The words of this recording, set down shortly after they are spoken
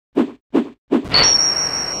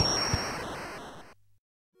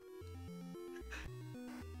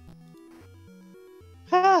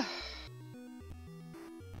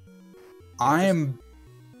I am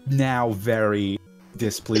now very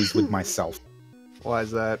displeased with myself. Why is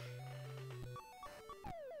that?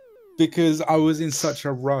 Because I was in such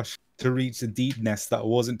a rush to reach the deep nest that I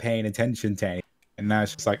wasn't paying attention to anything. And now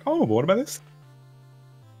it's just like, oh, what about this?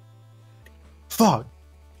 Fuck.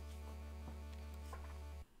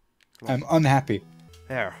 I'm unhappy.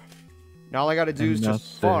 There. Now all I gotta do is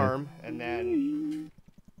just farm, and then...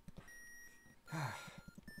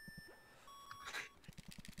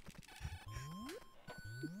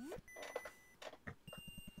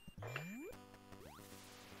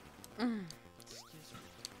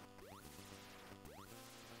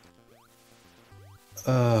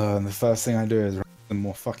 And the first thing I do is some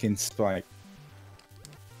more fucking spike.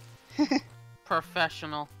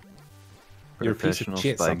 Professional. You're a piece of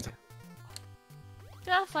shit sometimes.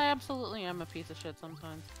 Yes, I absolutely am a piece of shit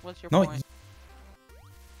sometimes. What's your No, point?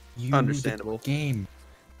 You Understandable. the game.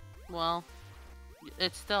 Well,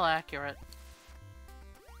 it's still accurate.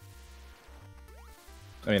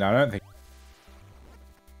 I mean, I don't think.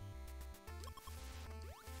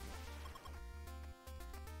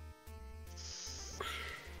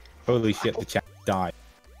 Holy shit, the chat died.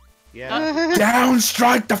 Yeah. Down,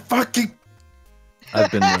 strike the fucking.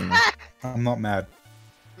 I've been there. I'm not mad.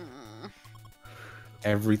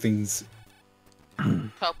 Everything's.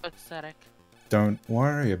 Copacetic. Don't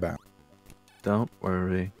worry about it. Don't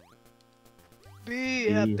worry. Be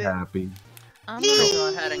Be happy. happy. I'm gonna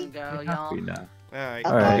go ahead and go, Be y'all. happy now. Alright.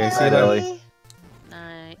 Alright, Okay, see you, Ellie.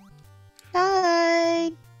 Night.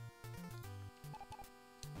 Night.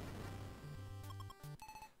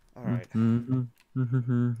 Alright.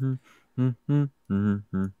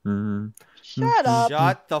 Shut up.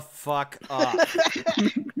 Shut the fuck up.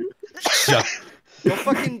 Shut. Go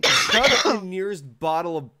fucking shove the nearest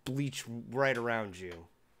bottle of bleach right around you.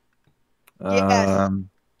 Yes.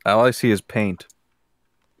 All I see is paint.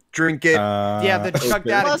 Drink it. Yeah, then chug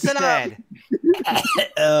that Close instead.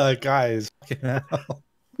 Guys. Fucking hell.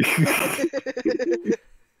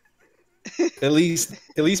 At least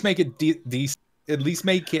make it at least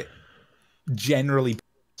make it generally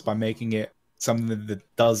by making it something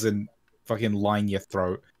that doesn't fucking line your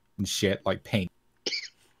throat and shit like paint.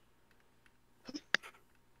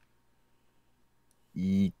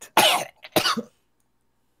 Eat.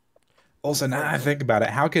 Also, now I think about it,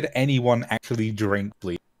 how could anyone actually drink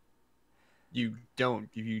bleach? You don't.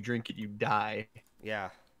 If you drink it, you die. Yeah.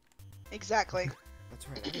 Exactly. That's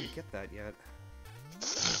right, I didn't get that yet.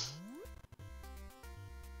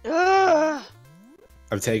 Ugh.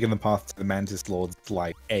 I've taken the path to the Mantis Lords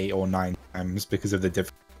like 8 or 9 times because of the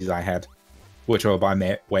difficulties I had, which are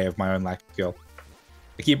by way of my own lack of skill.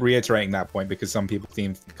 I keep reiterating that point because some people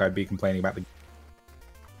seem to think I'd be complaining about the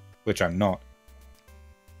which I'm not.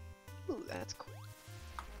 Ooh, that's cool.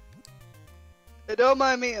 Don't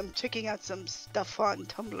mind me, I'm checking out some stuff on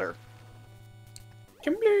Tumblr.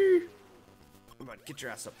 Tumblr! Come on, get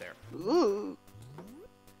your ass up there. Ooh.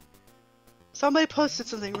 Somebody posted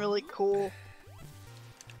something really cool.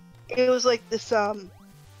 It was like this,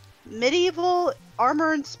 medieval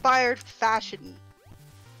armor-inspired fashion.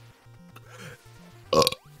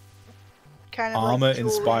 Kind of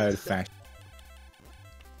Armor-inspired fashion.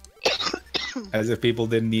 As if people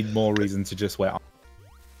didn't need more reason to just wear armor.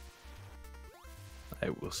 I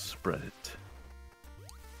will spread it.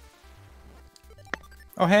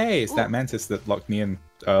 Oh hey, it's Ooh. that Mantis that locked me in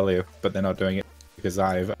earlier, but they're not doing it because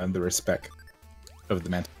I've earned the respect of the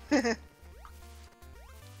Mantis.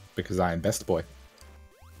 Because I am best boy.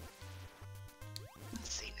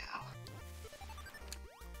 Let's see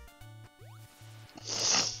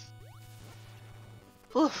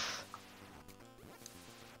now. Oof.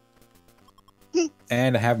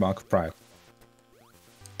 And I have Mark of Pride.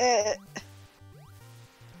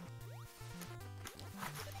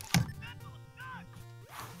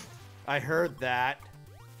 I heard that.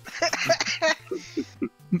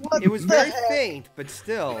 What It was the very heck? faint, but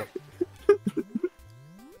still. What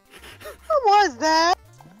was that?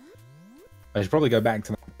 I should probably go back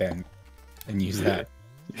to that bend and use that.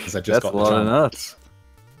 Because I just That's got a the lot of charm. nuts.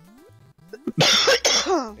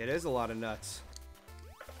 It is a lot of nuts.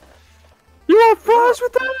 You want fries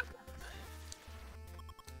with that?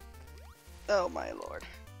 Oh my lord.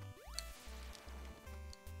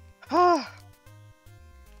 Ah.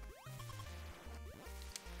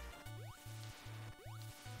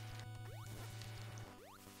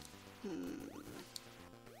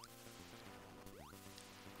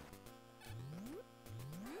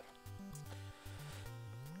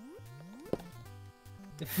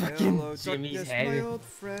 Hello, Jimmy's darkness, head. my old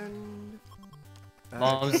friend.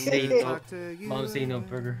 Mom say I no. talk to you Mom say no again.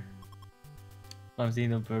 burger. Mom say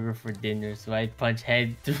no burger for dinner, so I punch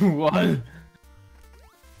head through wall.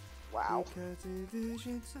 Wow. Because the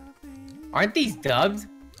visions of me- Aren't these dubs?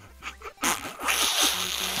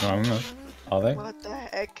 I don't know. Are they? What the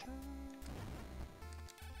heck?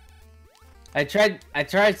 I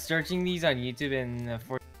tried searching these on YouTube and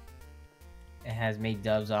it has made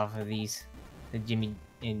dubs off of these. The Jimmy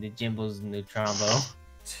and the Jimbo's new Trombo.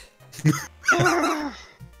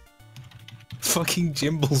 Fucking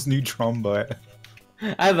Jimble's new trombone.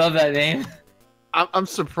 I love that name. I'm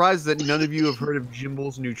surprised that none of you have heard of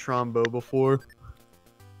Jimble's new Trombo before.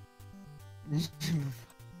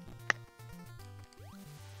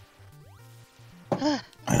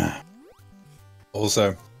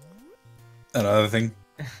 Also, another thing,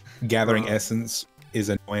 gathering essence is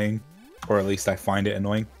annoying, or at least I find it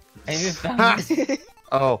annoying. I just found this.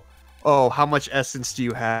 Oh, how much essence do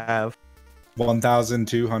you have?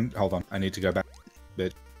 1,200. Hold on, I need to go back.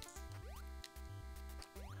 But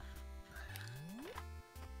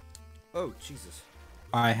Oh, Jesus.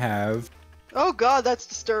 I have. Oh god, that's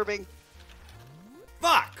disturbing.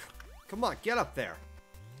 Fuck! Come on, get up there.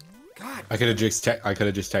 God. I could have just checked. I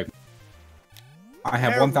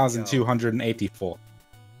have There we 1,284.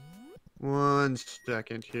 1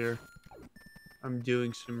 second here. I'm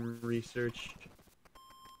doing some research.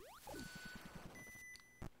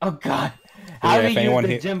 Oh god. How Yeah, do if you anyone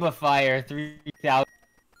use the Jimbo Fire 3000?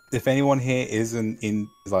 If anyone here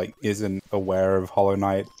isn't aware of Hollow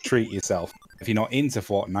Knight, treat yourself. If you're not into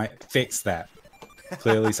Fortnite, fix that.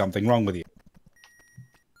 Clearly something wrong with you.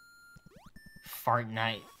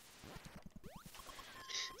 Fortnite.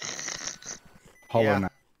 Hollow Yeah.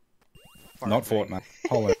 Knight, not Fortnite.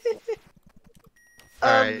 Hollow Knight.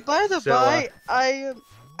 Alright, By the so, by,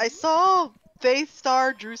 I saw Faith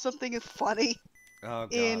Star drew something as funny Oh,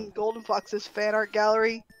 God. in GoldenFox's fan art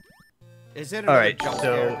gallery. Is it another Alright, jump so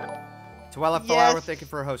scare? Tuella Yes. Flower, thank you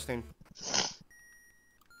for hosting.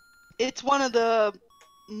 It's one of the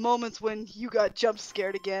moments when you got jump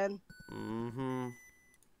scared again. Mm-hmm.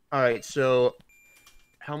 alright, so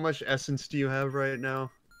how much essence do you have right now?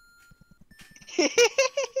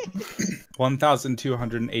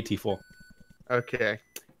 1,284. Okay.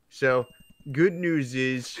 So good news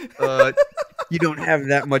is you don't have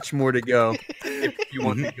that much more to go if you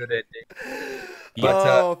want the good ending. But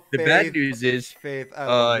Oh, the Faith, bad news is Faith, I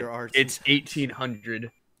love your art. it's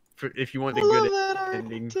 1,800 for if you want the I love good that art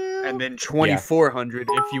ending, too. and then 2,400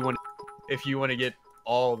 if you want to get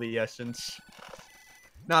all the essence.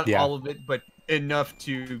 Not Yeah. all of it, but enough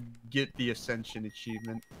to get the Ascension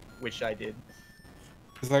achievement, which I did.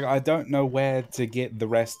 It's like I don't know where to get the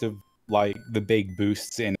rest of like the big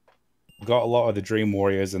boosts in. Got a lot of the Dream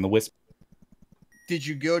Warriors and the Wisp. Did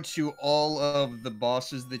you go to all of the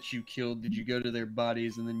bosses that you killed? Did you go to their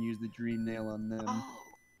bodies and then use the Dream Nail on them? Oh,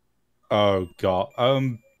 Oh god.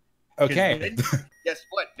 'Cause Okay. then- guess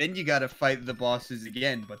what? Then you gotta fight the bosses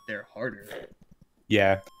again, but they're harder.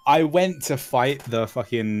 Yeah. I went to fight the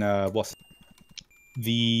fucking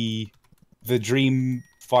the dream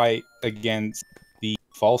fight against the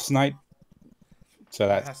False Knight. So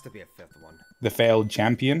There that's has to be a fifth one. the failed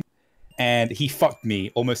champion. And he fucked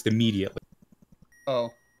me almost immediately.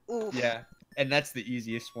 Oh, oof. yeah. And that's the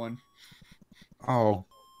easiest one. Oh,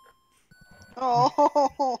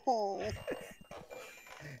 Oh.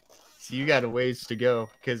 So you got a ways to go,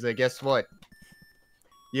 because guess what?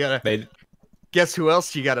 You gotta they guess who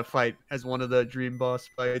else you gotta fight as one of the dream boss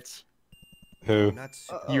fights. who? That's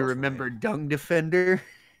Uh-oh. You remember Dung Defender?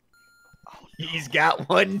 He's got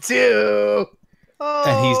one too. Oh,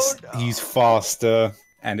 And no. he's faster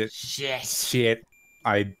and it's Shit. shit.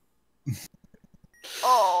 I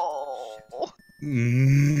Oh.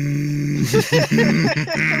 Mm.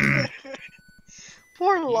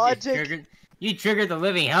 Poor You just logic. You triggered the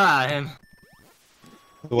living hell out of him.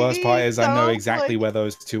 The worst part is I know Sounds exactly like- where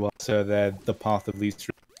those two are, so they're the path of least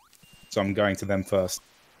resistance. So I'm going to them first.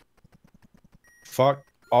 Fuck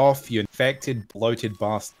off, you infected, bloated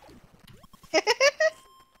bastard.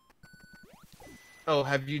 Oh,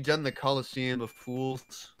 have you done the Coliseum of Fools?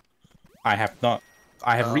 I have not.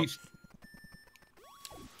 I have Oh. reached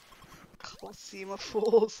Coliseum of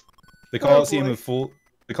Fools. the Oh, Colosseum boy. of Fools.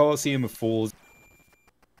 The Colosseum of Fools.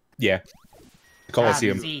 Yeah. The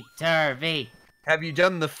Colosseum. Topsy-turvy. Have you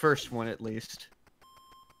done the first one at least?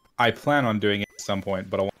 I plan on doing it at some point,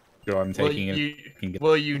 but I want to make sure I'm taking it.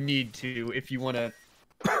 Well, you need to if you want to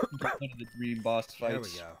get one of the dream boss There we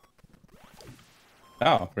fights. go.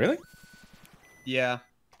 Oh, really? Yeah,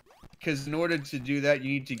 because in order to do that, you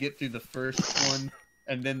need to get through the first one,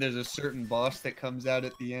 and then there's a certain boss that comes out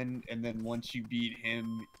at the end, and then once you beat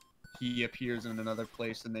him, he appears in another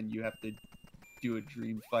place, and then you have to do a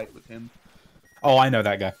dream fight with him. Oh, I know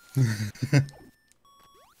that guy.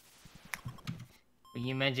 When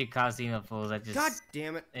you mentioned Costume of Fools, I just... God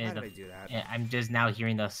damn it! How Yeah, did I do that? Yeah, I'm just now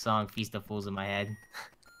hearing the song Feast of Fools in my head.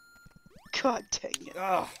 God dang it.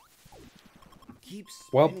 Ugh. Keep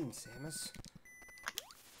Well- spinning, Samus.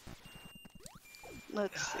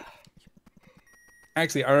 Let's see.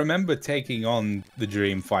 Actually, I remember taking on the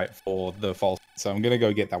dream fight for the false, so I'm gonna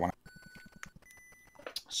go get that one.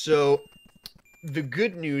 So, the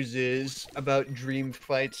good news is about dream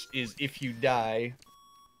fights is if you die,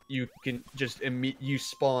 you can just you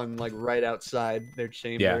spawn like right outside their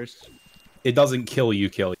chambers. It doesn't kill you,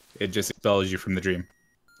 it just expels you from the dream.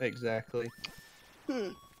 Exactly.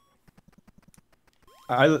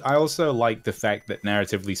 I also like the fact that,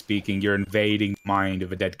 narratively speaking, you're invading the mind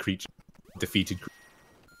of a dead creature, defeated creature.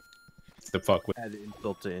 It's the fuck with Add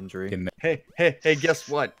insult to injury. in Hey, guess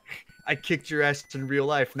what? I kicked your ass in real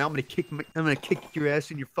life. Now I'm gonna kick your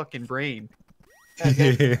ass in your fucking brain.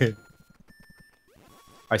 there.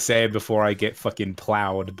 I say it before I get fucking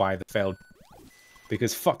plowed by the failed,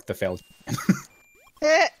 because fuck the failed.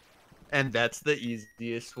 And that's the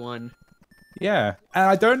easiest one. Yeah, and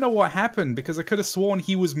I don't know what happened, because I could have sworn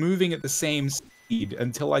he was moving at the same speed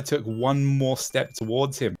until I took one more step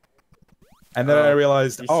towards him. And then I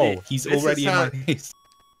realized, you oh, see, he's this is already in how- my face.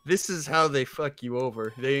 This is how they fuck you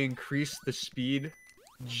over. They increase the speed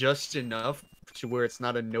just enough to where it's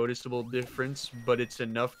not a noticeable difference, but it's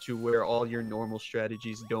enough to where all your normal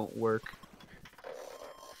strategies don't work.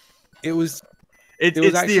 It was It's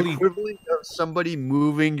was the actually- equivalent of somebody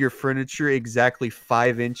moving your furniture exactly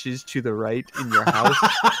 5 inches to the right in your house.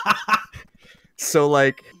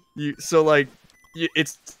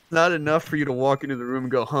 It's not enough for you to walk into the room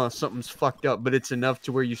and go, huh, something's fucked up, but it's enough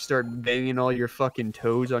to where you start banging all your fucking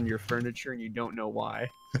toes on your furniture and you don't know why.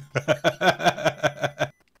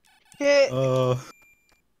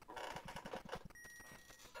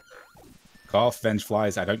 Call off Venge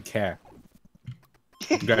Flies, I don't care.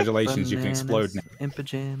 Congratulations, you can explode now. In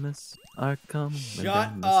pajamas are coming Shut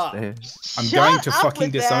down the up. stairs. I'm Shut going to up fucking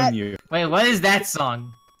with disown that. you. Wait, what is that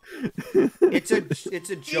song? It's a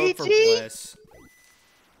joke for GG? Bliss.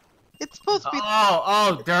 It's supposed to be.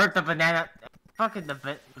 Oh, Dirt the banana. Fucking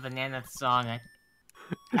the banana song.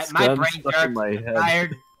 It's My gotten brain stuck in jerked. my I'm head.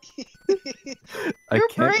 tired. I Your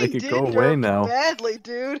can't brain make it did go jerk away now. badly,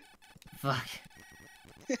 dude. Fuck.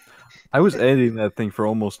 I was editing that thing for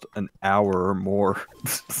almost an hour or more.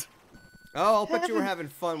 Oh, I'll bet you were having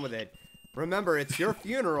fun with it. Remember, it's your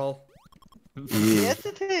funeral. Yes,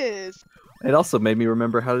 it is. It also made me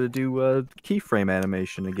remember how to do keyframe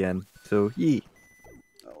animation again. So, yee.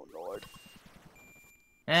 Oh lord.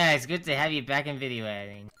 Yeah, it's good to have you back in video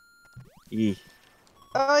editing. Yee.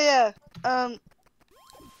 Oh yeah.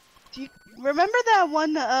 Do you remember that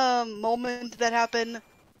one moment that happened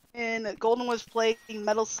in Golden was playing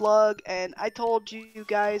Metal Slug, and I told you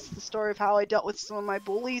guys the story of how I dealt with some of my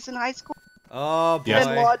bullies in high school? Oh boy. Yes.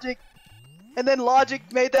 And then Logic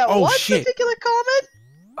made that Oh, one shit. particular comment.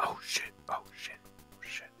 Oh shit, oh shit, oh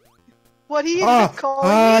shit. What he ended up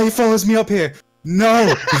calling me. He follows me up here.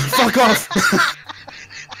 No! Fuck off!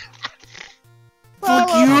 Fuck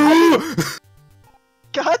you!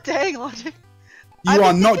 God dang, Logic. You I've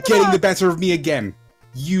are been not thinking getting about- the better of me again.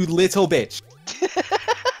 You little bitch.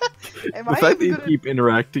 Am The I fact that even you gonna... keep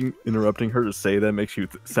interrupting her to say that makes you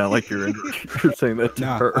sound like you're you're saying that to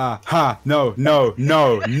her.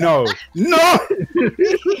 No.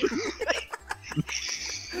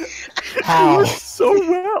 How? So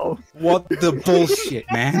well. What the bullshit,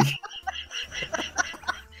 man?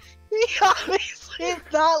 He obviously is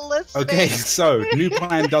not listening. Okay, so, new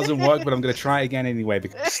plan doesn't work, but I'm gonna try again anyway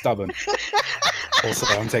because I'm stubborn. Also,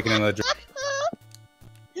 I'm taking another drink.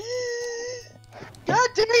 God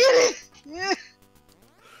dang it!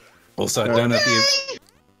 Also, I don't know if the...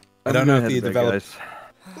 I don't know if the developers...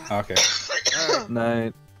 Okay.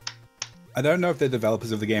 Night. I don't know if the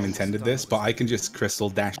developers of the game intended this, but I can just crystal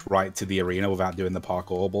dash right to the arena without doing the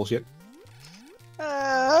parkour bullshit.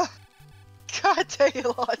 God dang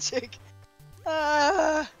it, Logic.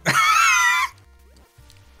 No,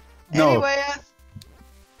 Anyway,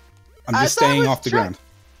 I'm I just thought staying it was off the ground.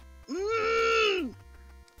 I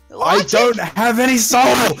I don't have any soul!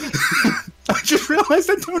 I just realized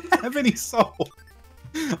I don't have any soul!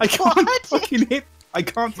 I can't What? fucking hit... I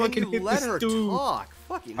can't Can fucking you hit let this her dude. talk?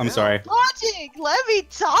 Fucking I'm hell. sorry. Logic, let me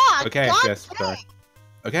talk. Okay, God yes, dang. sorry.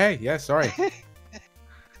 Okay, yeah, sorry.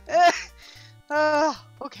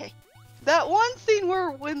 Okay. That one scene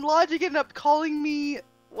where when Logic ended up calling me,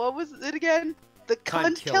 what was it again? the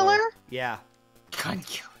cunt killer. Yeah. Cunt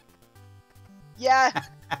killer. Yeah,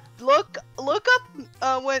 look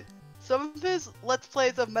up when some of his Let's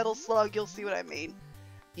Plays of Metal Slug. You'll see what I mean.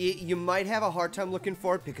 You might have a hard time looking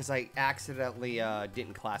for it because I accidentally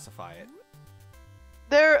didn't classify it.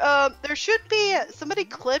 There should be somebody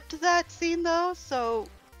clipped that scene though. So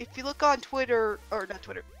if you look on Twitter or not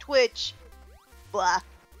Twitter, Twitch, blah,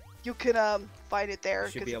 you can find it there.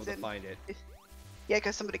 Should be able to find it. Yeah,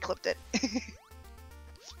 because somebody clipped it.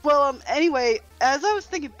 Well, anyway, as I was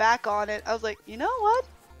thinking back on it, I was like, you know what?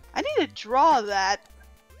 I need to draw that.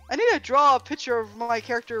 I need to draw a picture of my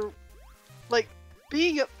character, like,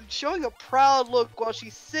 showing a proud look while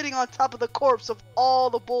she's sitting on top of the corpse of all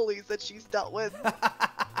the bullies that she's dealt with.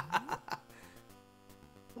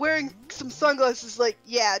 Wearing some sunglasses, like,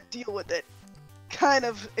 yeah, deal with it. Kind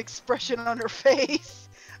of expression on her face.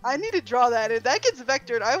 I need to draw that, and that gets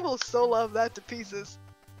vectored. I will so love that to pieces.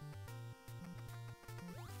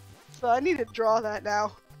 So I need to draw that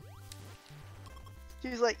now.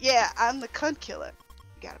 She's like, yeah, I'm the cunt killer.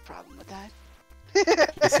 You got a problem with that?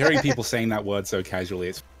 It's hearing people saying that word so casually.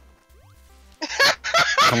 It's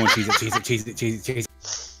come on, cheese it, cheese it, cheese it, cheese it, cheese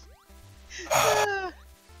it.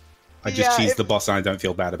 I just cheesed the boss and I don't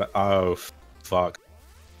feel bad about. Oh, fuck.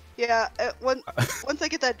 Yeah, once I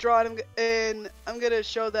get that drawn, I'm gonna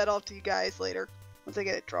show that off to you guys later. Once I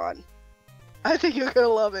get it drawn, I think you're gonna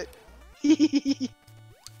love it.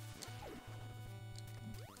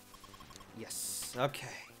 Yes. Okay.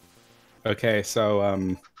 Okay,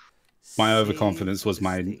 so my overconfidence was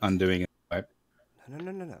my undoing. Right? No.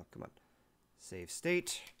 Come on. Save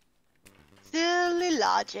state. Silly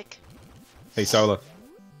logic. Hey, Solar.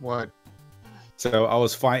 What? So I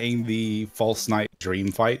was fighting the False Knight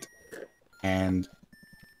Dream fight, and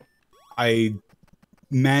I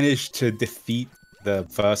managed to defeat the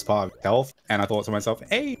first part of health, and I thought to myself,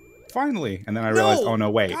 hey, finally! And then I realized, oh no,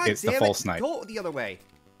 wait, God it's the damn False it. Knight. Go the other way.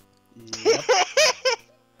 Yep.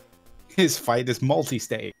 His fight is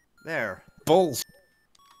multi-stage. There. Bullshit.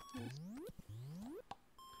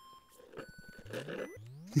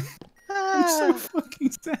 I'm so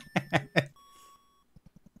fucking sad.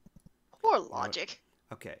 Poor logic.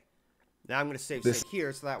 Okay. Now I'm gonna save This- state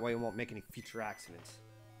here, so that way it won't make any future accidents.